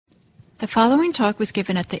The following talk was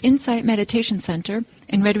given at the Insight Meditation Center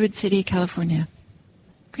in Redwood City, California.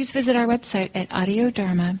 Please visit our website at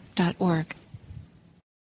audiodharma.org.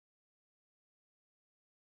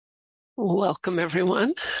 Welcome,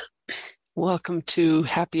 everyone. Welcome to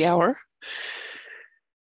Happy Hour.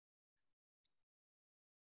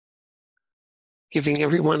 Giving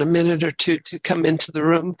everyone a minute or two to come into the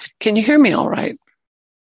room. Can you hear me all right?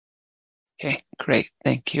 Okay, great.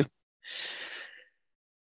 Thank you.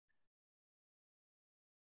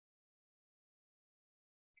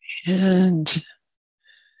 And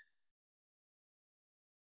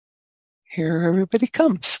here everybody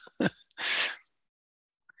comes.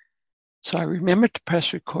 So I remembered to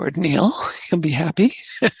press record, Neil. You'll be happy.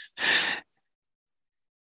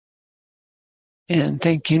 And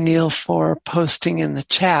thank you, Neil, for posting in the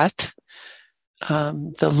chat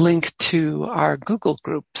the link to our Google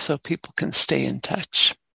group so people can stay in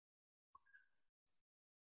touch.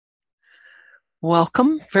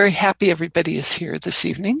 Welcome. Very happy everybody is here this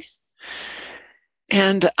evening.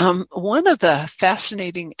 And one of the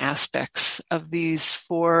fascinating aspects of these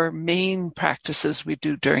four main practices we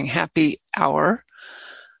do during Happy Hour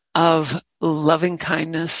of loving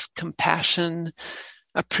kindness, compassion,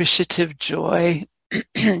 appreciative joy,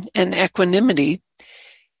 and equanimity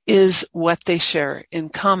is what they share in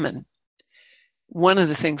common. One of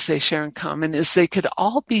the things they share in common is they could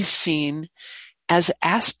all be seen as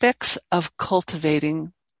aspects of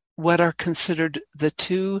cultivating what are considered the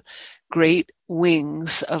two great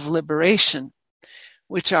wings of liberation,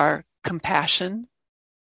 which are compassion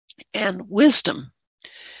and wisdom.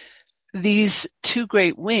 These two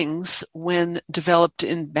great wings, when developed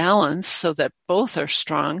in balance so that both are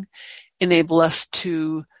strong, enable us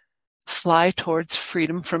to fly towards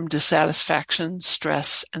freedom from dissatisfaction,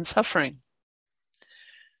 stress, and suffering.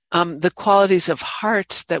 The qualities of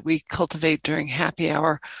heart that we cultivate during Happy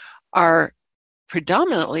Hour are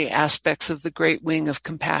predominantly aspects of the great wing of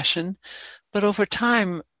compassion, but over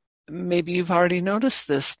time, maybe you've already noticed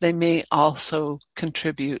this, they may also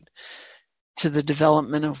contribute to the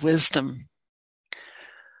development of wisdom.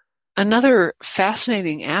 Another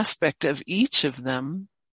fascinating aspect of each of them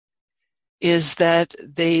is that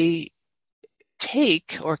they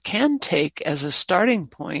take or can take as a starting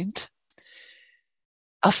point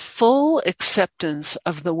a full acceptance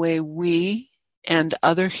of the way we and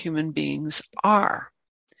other human beings are.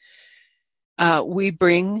 We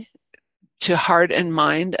bring to heart and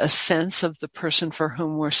mind a sense of the person for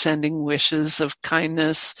whom we're sending wishes of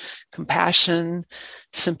kindness, compassion,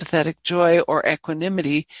 sympathetic joy, or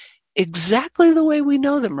equanimity exactly the way we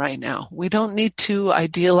know them right now. We don't need to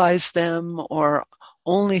idealize them or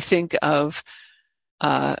only think of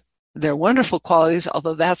their wonderful qualities,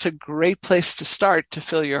 although that's a great place to start to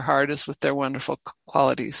fill your heart is with their wonderful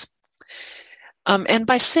qualities. And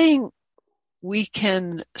by saying we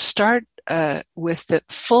can start with the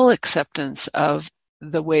full acceptance of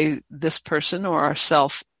the way this person or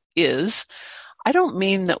ourself is, I don't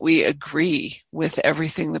mean that we agree with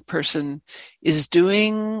everything the person is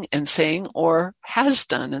doing and saying or has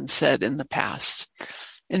done and said in the past.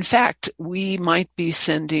 In fact, we might be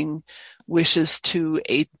sending wishes to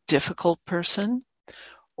a difficult person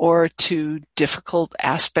or to difficult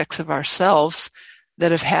aspects of ourselves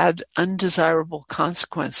that have had undesirable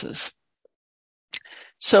consequences.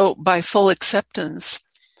 So by full acceptance,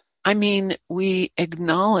 I mean we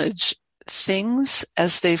acknowledge things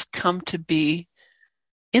as they've come to be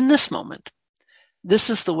in this moment. This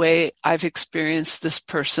is the way I've experienced this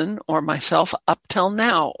person or myself up till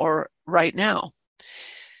now or right now.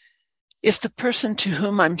 If the person to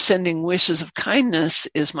whom I'm sending wishes of kindness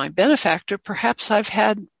is my benefactor, perhaps I've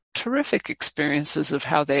had terrific experiences of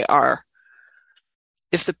how they are.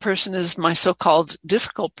 If the person is my so-called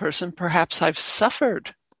difficult person, perhaps I've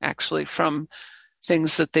suffered actually from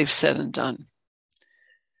things that they've said and done.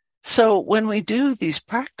 So when we do these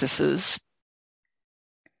practices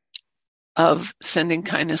of sending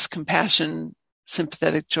kindness, compassion,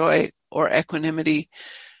 sympathetic joy, or equanimity,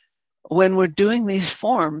 when we're doing these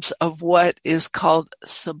forms of what is called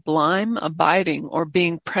sublime abiding or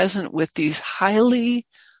being present with these highly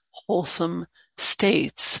wholesome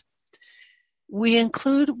states, we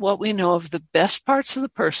include what we know of the best parts of the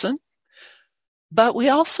person, but we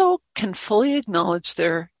also can fully acknowledge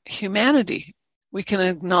their humanity. We can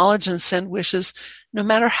acknowledge and send wishes no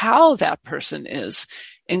matter how that person is,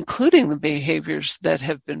 including the behaviors that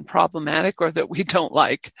have been problematic or that we don't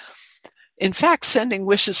like. In fact, sending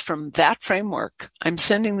wishes from that framework, I'm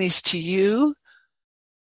sending these to you,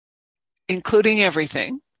 including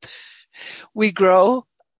everything. We grow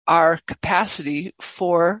our capacity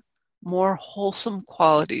for more wholesome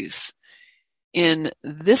qualities in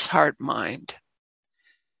this heart mind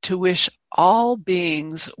to wish all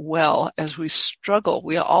beings well as we struggle.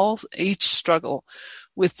 We all each struggle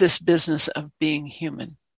with this business of being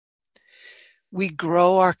human. We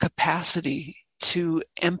grow our capacity to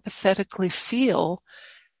empathetically feel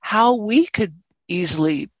how we could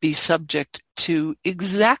easily be subject to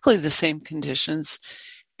exactly the same conditions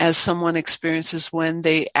as someone experiences when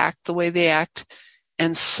they act the way they act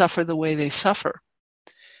and suffer the way they suffer.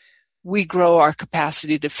 We grow our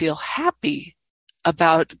capacity to feel happy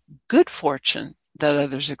about good fortune that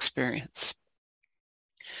others experience.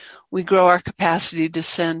 We grow our capacity to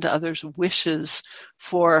send others wishes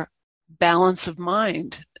for balance of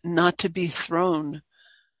mind, not to be thrown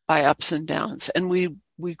by ups and downs. And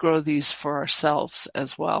we grow these for ourselves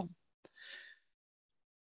as well.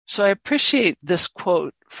 So I appreciate this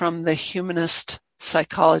quote from the humanist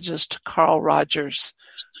psychologist Carl Rogers,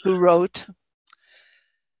 who wrote,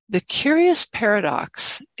 "The curious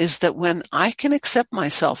paradox is that when I can accept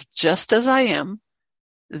myself just as I am,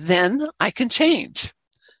 then I can change."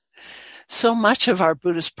 So much of our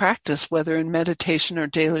Buddhist practice, whether in meditation or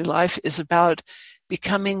daily life, is about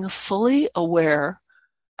becoming fully aware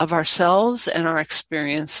of ourselves and our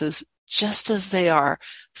experiences just as they are,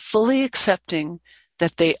 fully accepting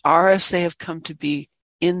that they are as they have come to be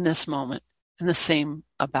in this moment, and the same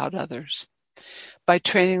about others. By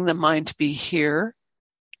training the mind to be here,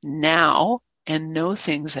 now, and know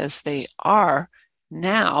things as they are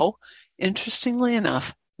now, interestingly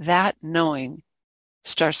enough, that knowing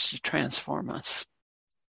starts to transform us.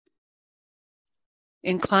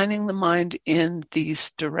 Inclining the mind in these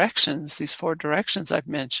directions, these 4 directions I've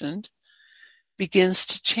mentioned, begins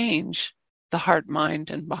to change the heart, mind,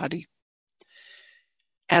 and body.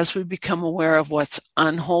 As we become aware of what's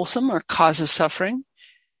unwholesome or causes suffering,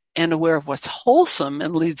 and aware of what's wholesome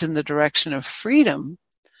and leads in the direction of freedom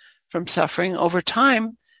from suffering, over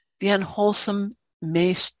time, the unwholesome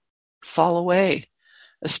may fall away,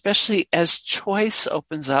 especially as choice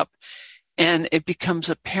opens up and it becomes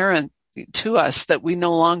apparent to us that we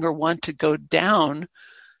no longer want to go down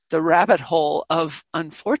the rabbit hole of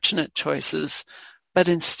unfortunate choices, but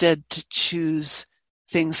instead to choose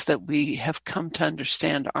things that we have come to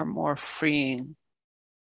understand are more freeing.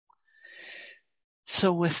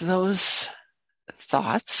 So with those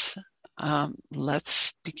thoughts,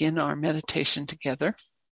 let's begin our meditation together.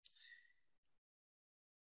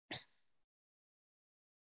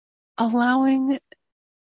 Allowing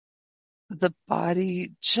the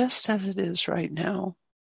body just as it is right now,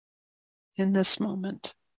 in this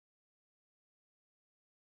moment.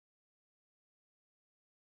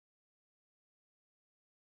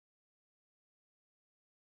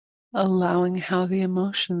 Allowing how the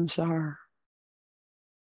emotions are.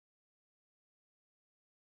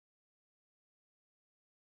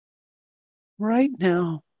 Right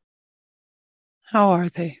now, how are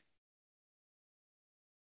they?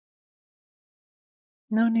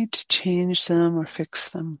 No need to change them or fix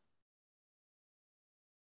them.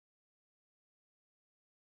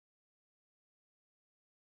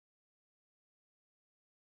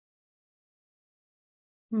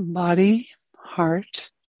 Body,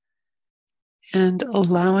 heart, and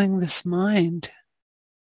allowing this mind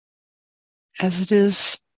as it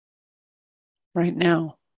is right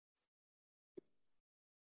now.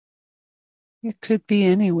 It could be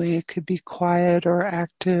any way. It could be quiet or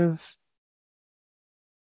active,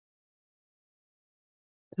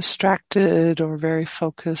 distracted or very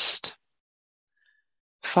focused,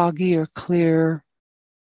 foggy or clear.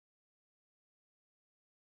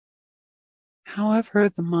 However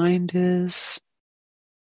the mind is,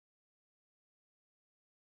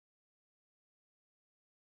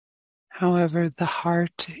 however the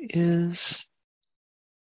heart is,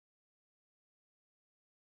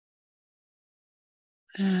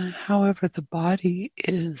 however the body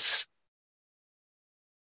is.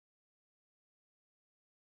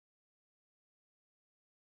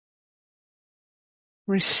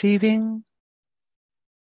 Receiving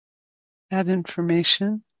that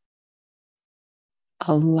information,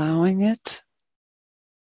 allowing it,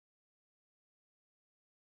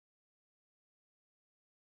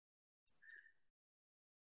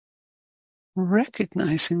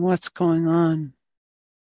 recognizing what's going on.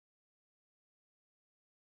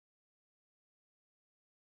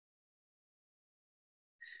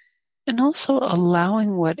 And also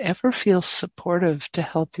allowing whatever feels supportive to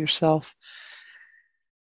help yourself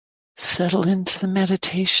settle into the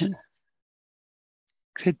meditation.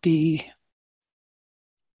 Could be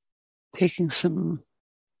taking some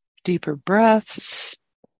deeper breaths.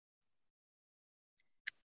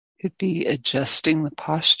 Could be adjusting the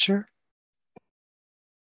posture.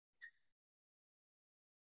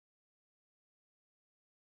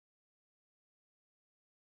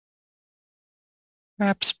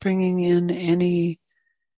 Perhaps bringing in any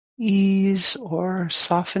ease or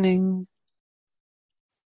softening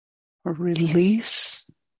or release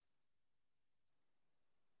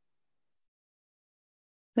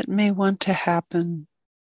that may want to happen,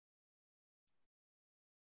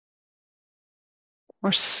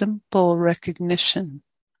 or simple recognition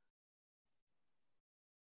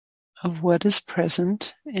of what is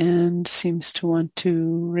present and seems to want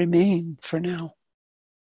to remain for now.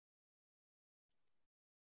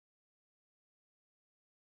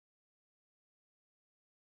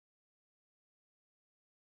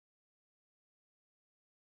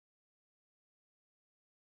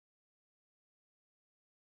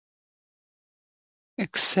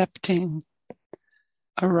 Accepting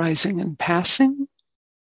arising and passing,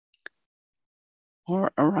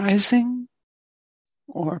 or arising,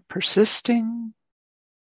 or persisting,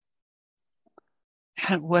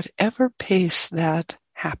 at whatever pace that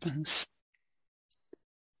happens.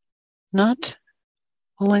 Not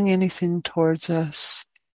pulling anything towards us,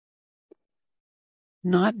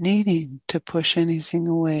 not needing to push anything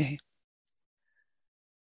away.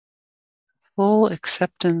 Full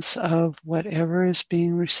acceptance of whatever is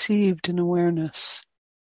being received in awareness.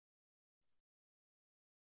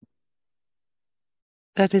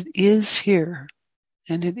 That it is here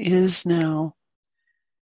and it is now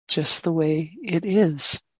just the way it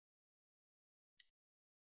is.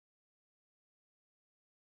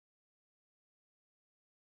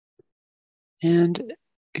 And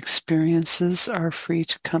experiences are free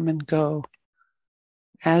to come and go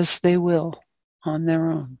as they will on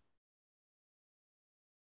their own.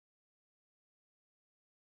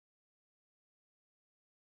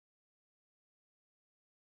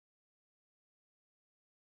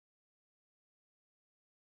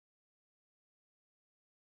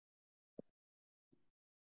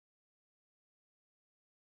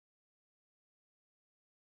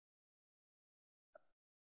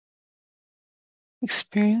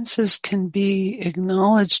 Experiences can be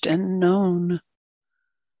acknowledged and known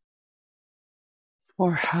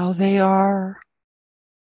for how they are.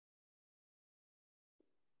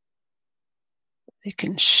 They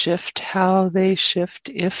can shift how they shift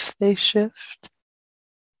if they shift.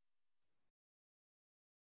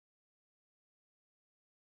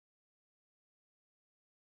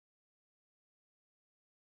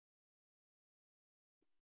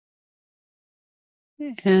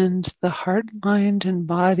 And the heart, mind, and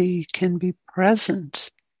body can be present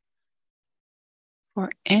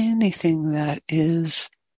for anything that is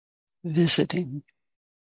visiting.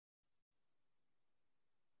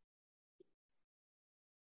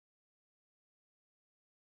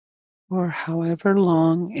 Or however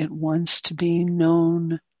long it wants to be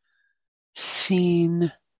known,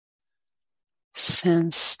 seen,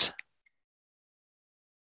 sensed,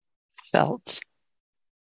 felt.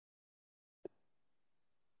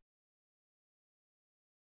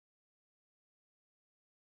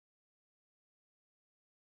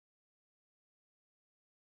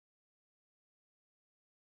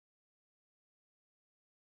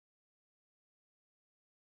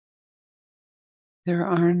 There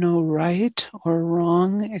are no right or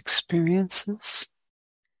wrong experiences.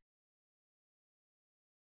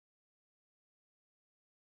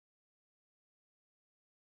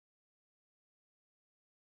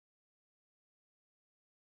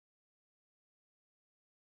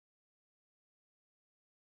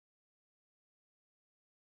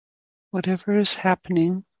 Whatever is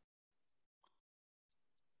happening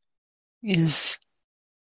is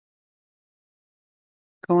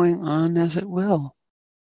going on as it will.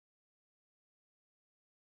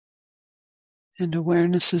 And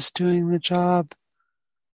awareness is doing the job,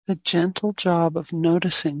 the gentle job of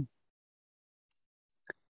noticing,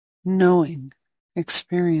 knowing,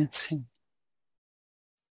 experiencing.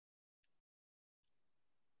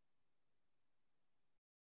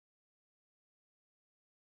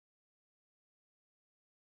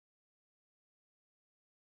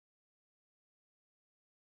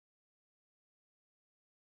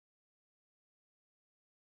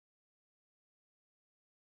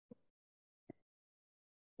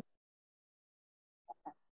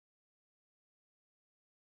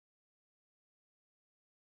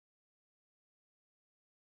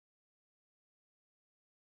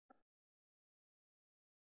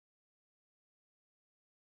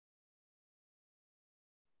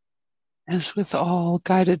 As with all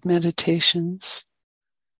guided meditations,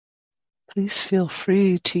 please feel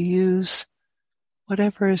free to use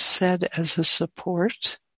whatever is said as a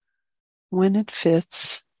support when it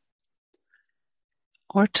fits,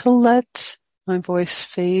 or to let my voice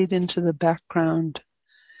fade into the background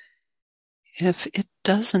if it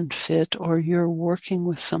doesn't fit or you're working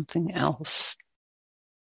with something else.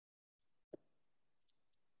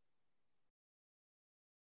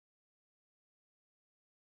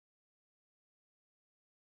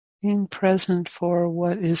 Being present for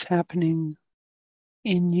what is happening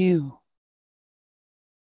in you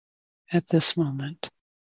at this moment.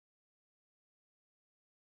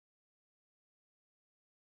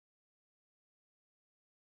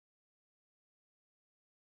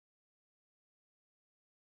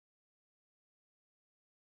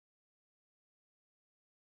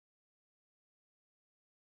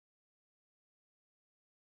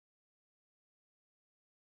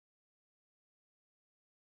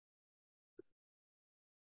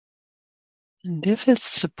 And if it's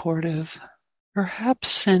supportive,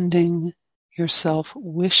 perhaps sending yourself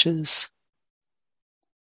wishes,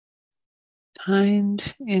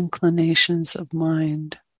 kind inclinations of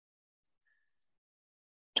mind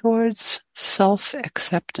towards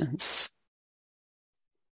self-acceptance.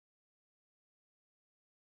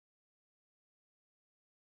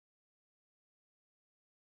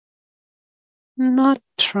 Not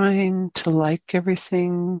trying to like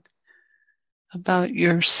everything about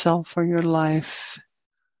yourself or your life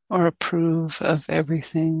or approve of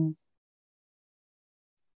everything.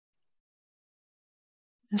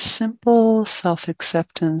 A simple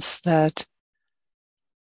self-acceptance that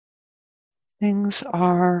things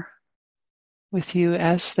are with you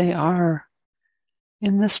as they are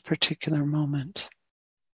in this particular moment.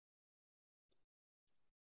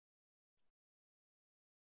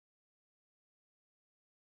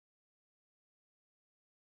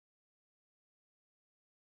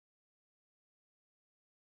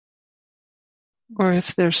 Or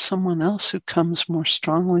if there's someone else who comes more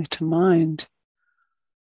strongly to mind,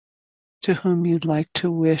 to whom you'd like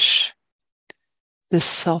to wish this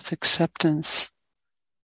self-acceptance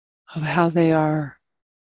of how they are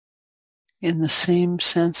in the same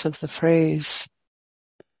sense of the phrase,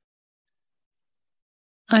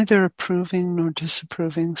 neither approving nor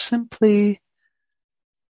disapproving, simply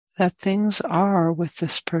that things are with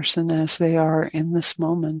this person as they are in this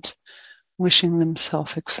moment, wishing them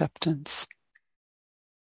self-acceptance.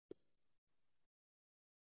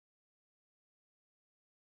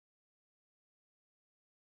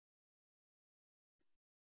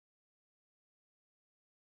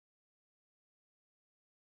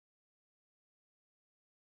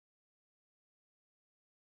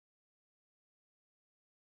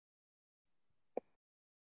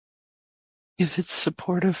 If it's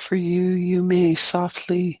supportive for you, you may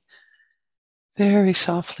softly, very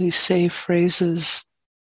softly say phrases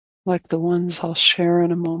like the ones I'll share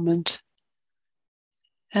in a moment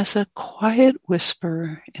as a quiet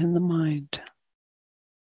whisper in the mind.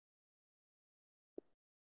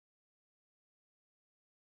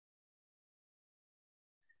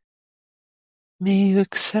 May you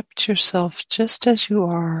accept yourself just as you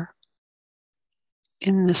are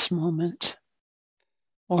in this moment.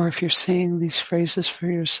 Or if you're saying these phrases for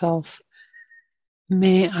yourself,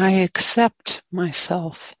 may I accept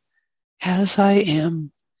myself as I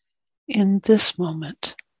am in this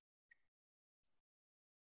moment.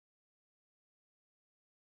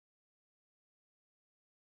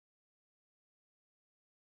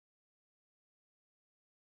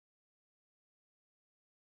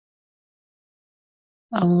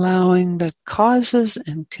 Allowing that causes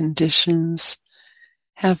and conditions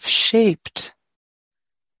have shaped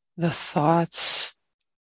the thoughts,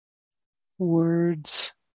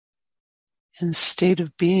 words, and state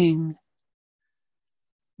of being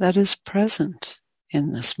that is present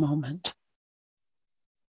in this moment.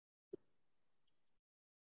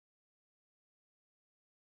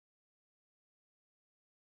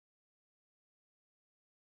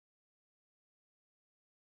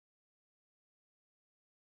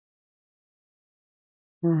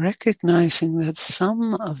 Recognizing that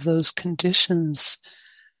some of those conditions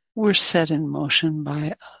were set in motion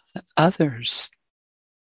by others.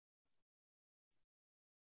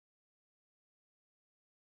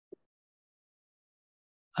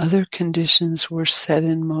 Other conditions were set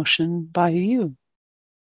in motion by you.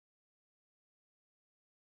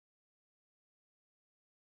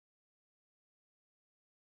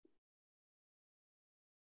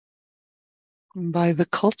 By the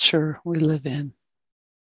culture we live in.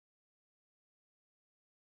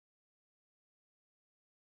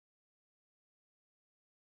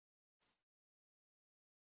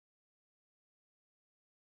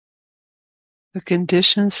 The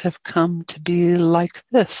conditions have come to be like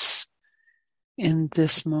this in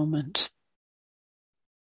this moment.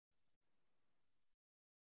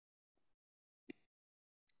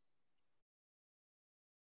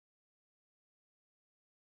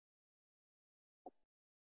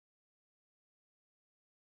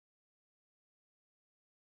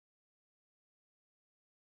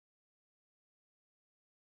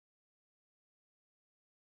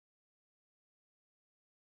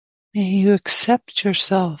 May you accept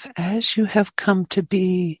yourself as you have come to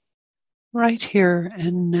be right here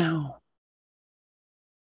and now.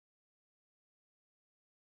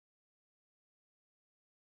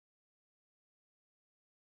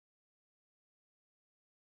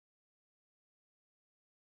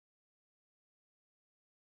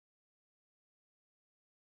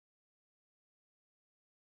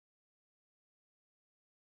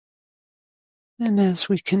 And as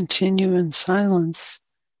we continue in silence,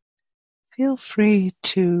 feel free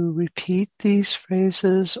to repeat these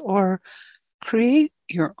phrases or create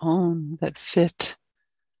your own that fit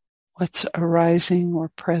what's arising or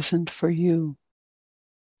present for you,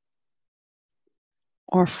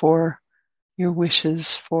 or for your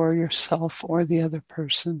wishes for yourself or the other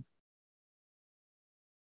person.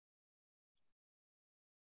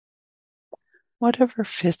 Whatever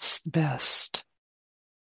fits best.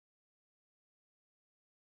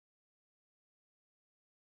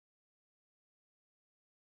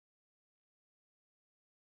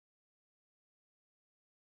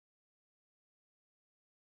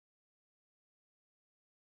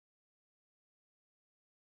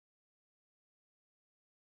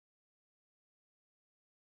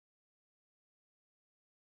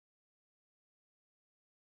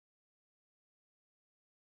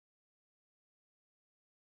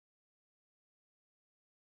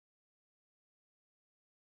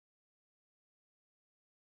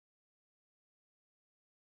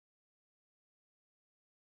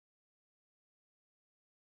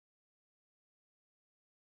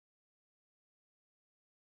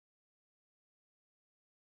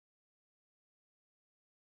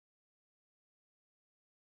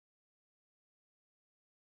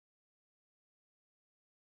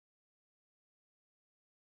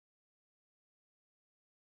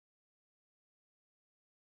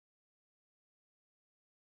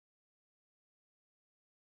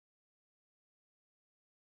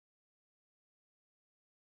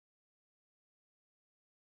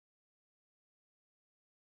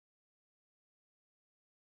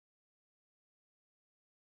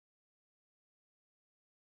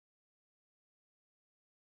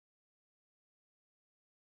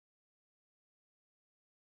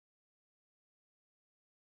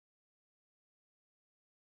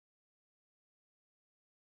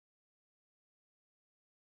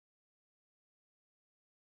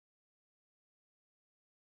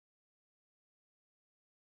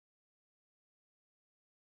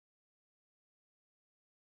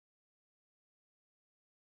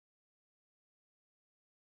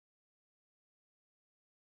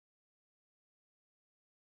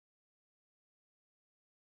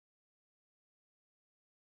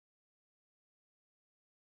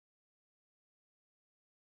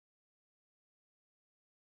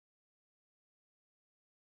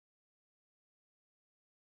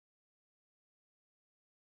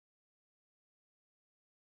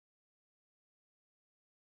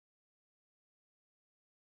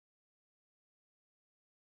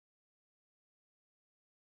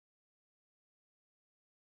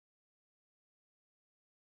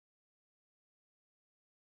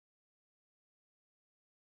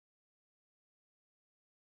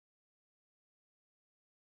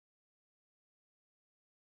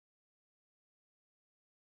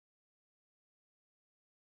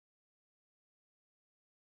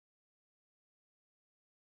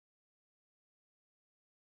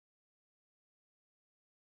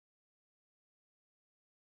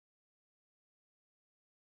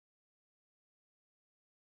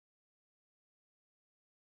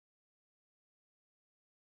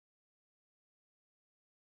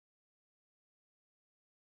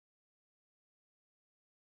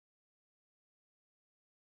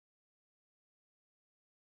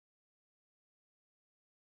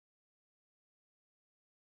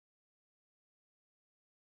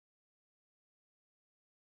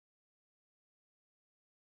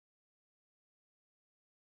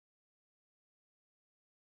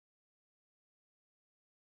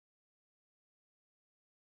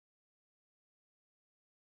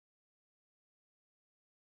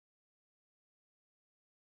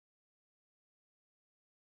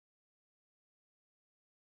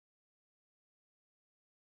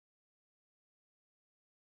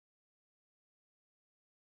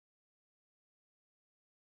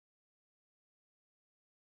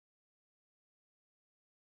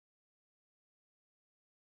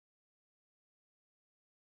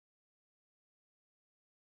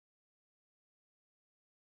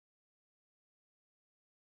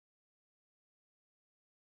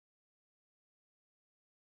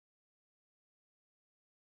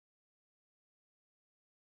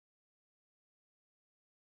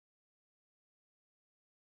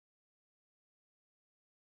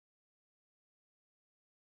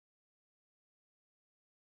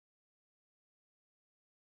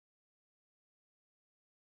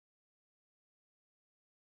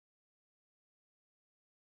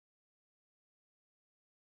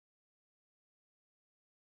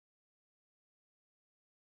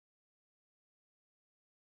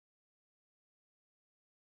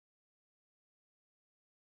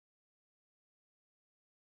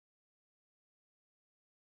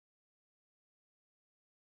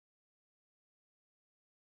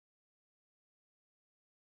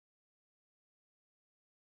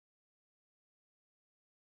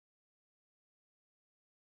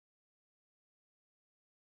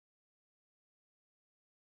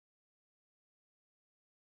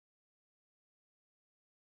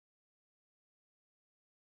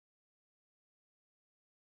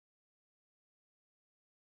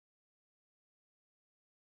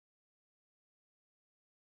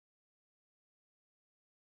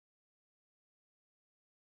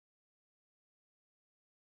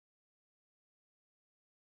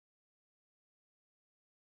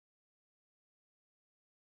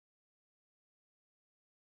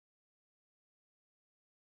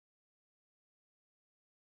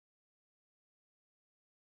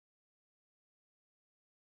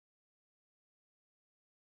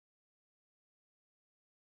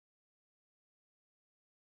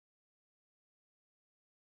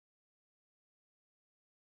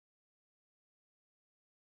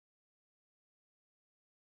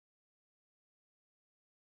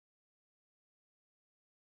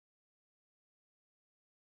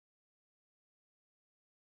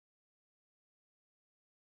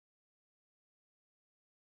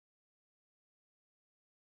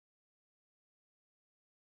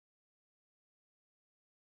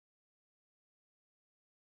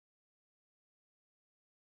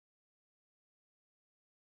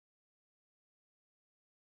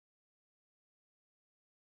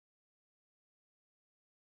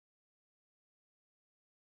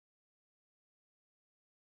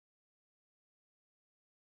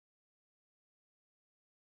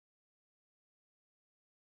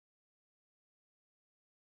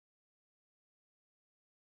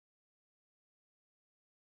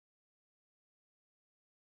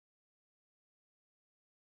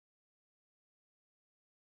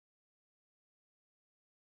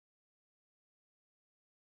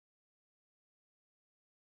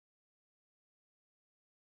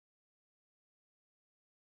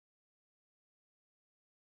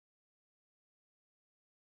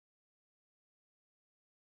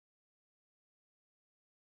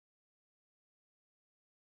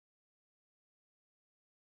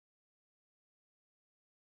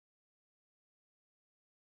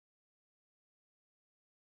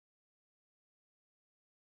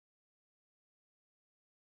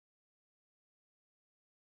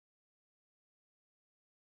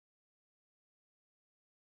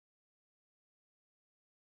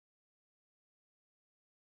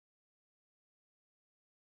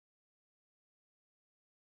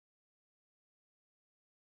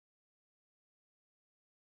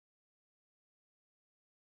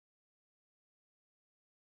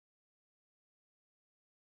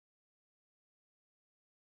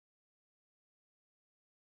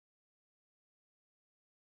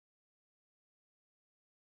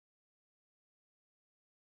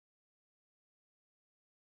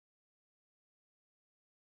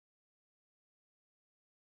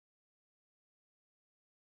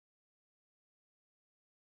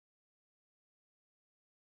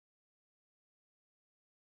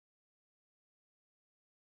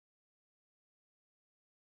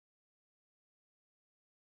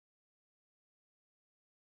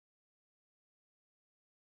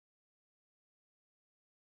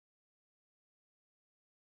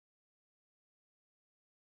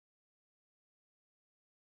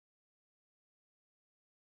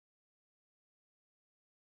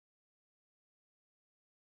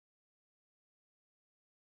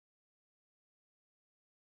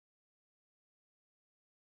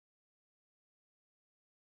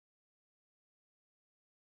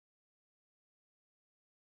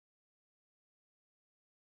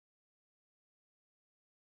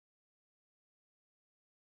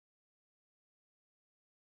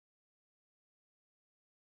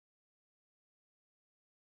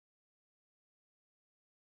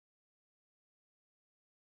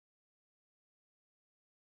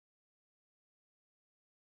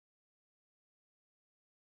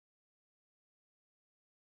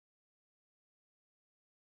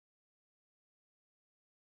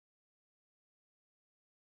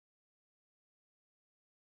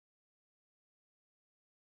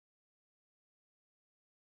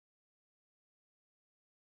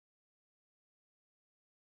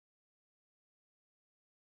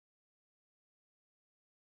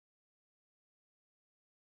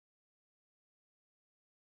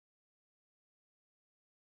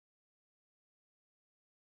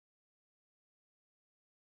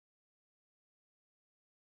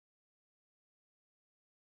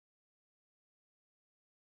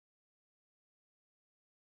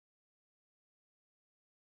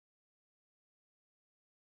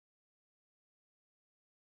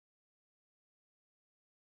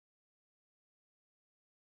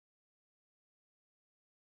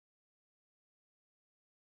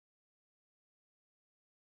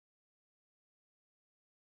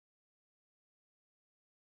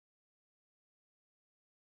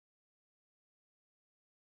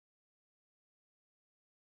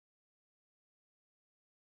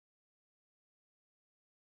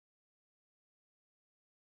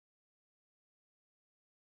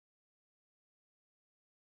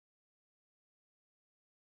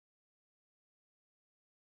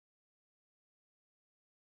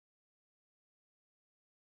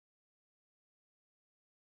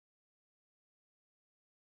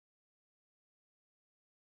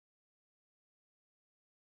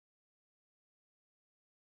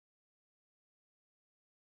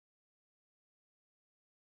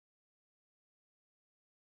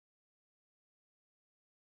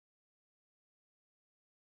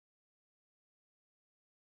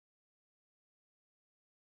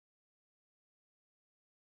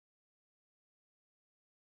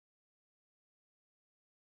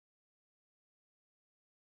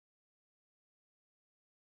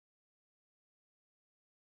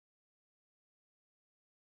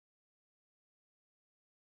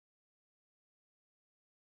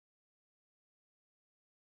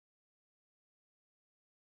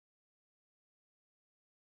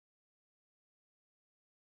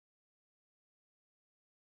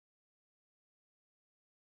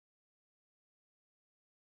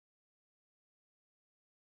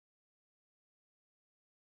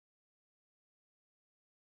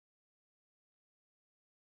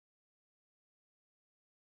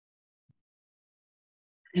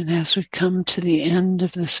 And as we come to the end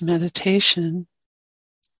of this meditation,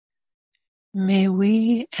 may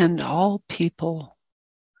we and all people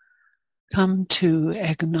come to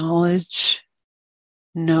acknowledge,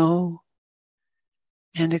 know,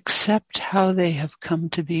 and accept how they have come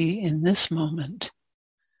to be in this moment.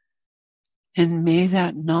 And may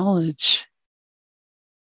that knowledge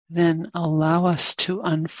then allow us to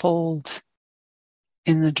unfold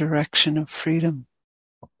in the direction of freedom.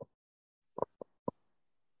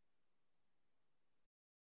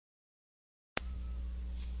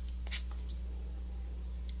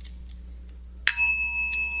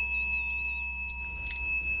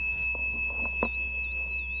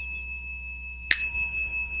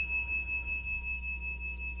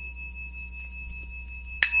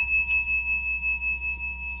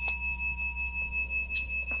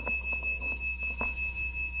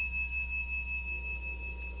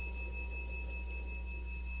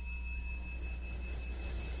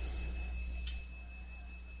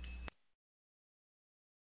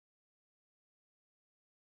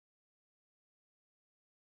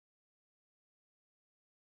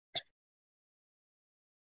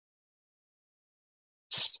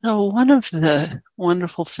 So one of the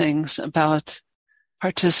wonderful things about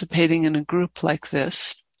participating in a group like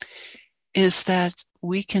this is that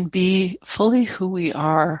we can be fully who we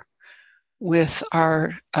are with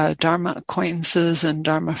our Dharma acquaintances and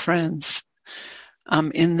Dharma friends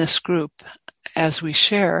in this group as we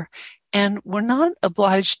share. And we're not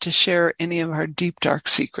obliged to share any of our deep, dark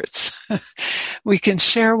secrets. We can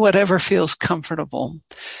share whatever feels comfortable.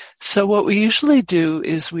 So what we usually do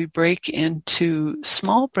is we break into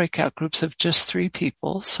small breakout groups of just 3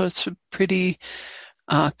 people. So it's a pretty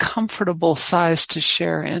comfortable size to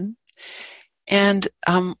share in. And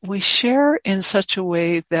we share in such a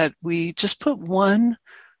way that we just put one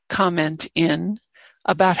comment in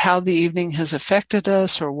about how the evening has affected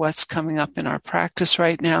us or what's coming up in our practice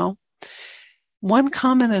right now. One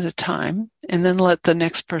comment at a time, and then let the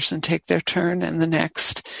next person take their turn and the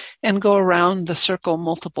next, and go around the circle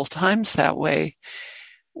multiple times that way,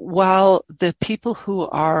 while the people who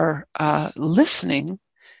are listening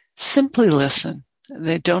simply listen.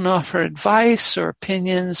 They don't offer advice or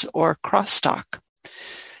opinions or crosstalk.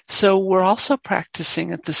 So we're also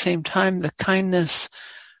practicing at the same time the kindness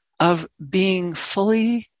of being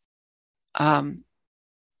fully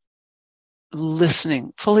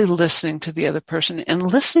listening to the other person and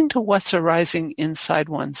listening to what's arising inside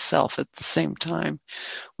oneself at the same time,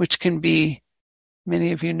 which can be,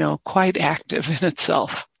 many of you know, quite active in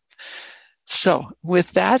itself. So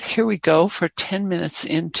with that, here we go for 10 minutes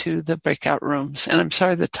into the breakout rooms. And I'm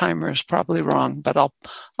sorry the timer is probably wrong, but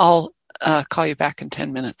I'll call you back in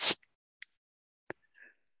 10 minutes.